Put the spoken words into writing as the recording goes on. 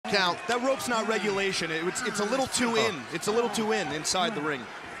count. That rope's not regulation. It's a little too in. It's a little too in inside the ring.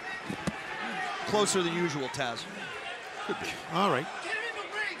 Closer than usual, Taz. All right.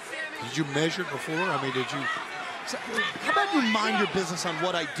 Did you measure before? I mean, did you? How about you mind your business on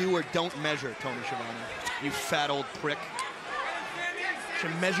what I do or don't measure, Tony Schiavone? You fat old prick. You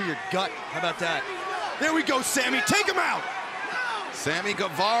should measure your gut. How about that? There we go, Sammy. Take him out. Sammy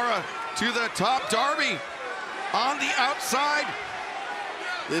Guevara to the top. Darby on the outside.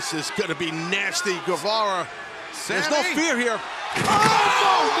 This is going to be nasty, Guevara. Sammy. There's no fear here.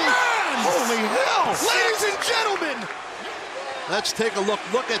 Oh, man! Holy hell! Ladies and gentlemen! Let's take a look.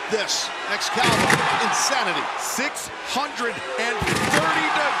 Look at this. Excalibur. Insanity. 630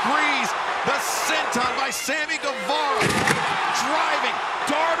 degrees. The senton by Sammy Guevara. Driving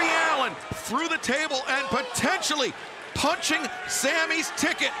Darby Allin through the table and potentially punching Sammy's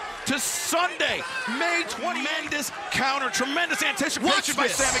ticket to Sunday, May 20. Tremendous counter, tremendous anticipation by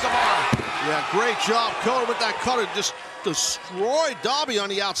Sammy Guevara. Yeah, great job, Cody, with that cutter. Just destroyed Darby on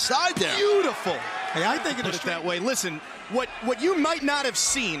the outside there. Beautiful. Hey, I think Put it that way. Listen, what you might not have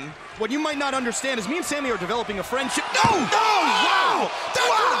seen, what you might not understand is me and Sammy are developing a friendship. No! Wow!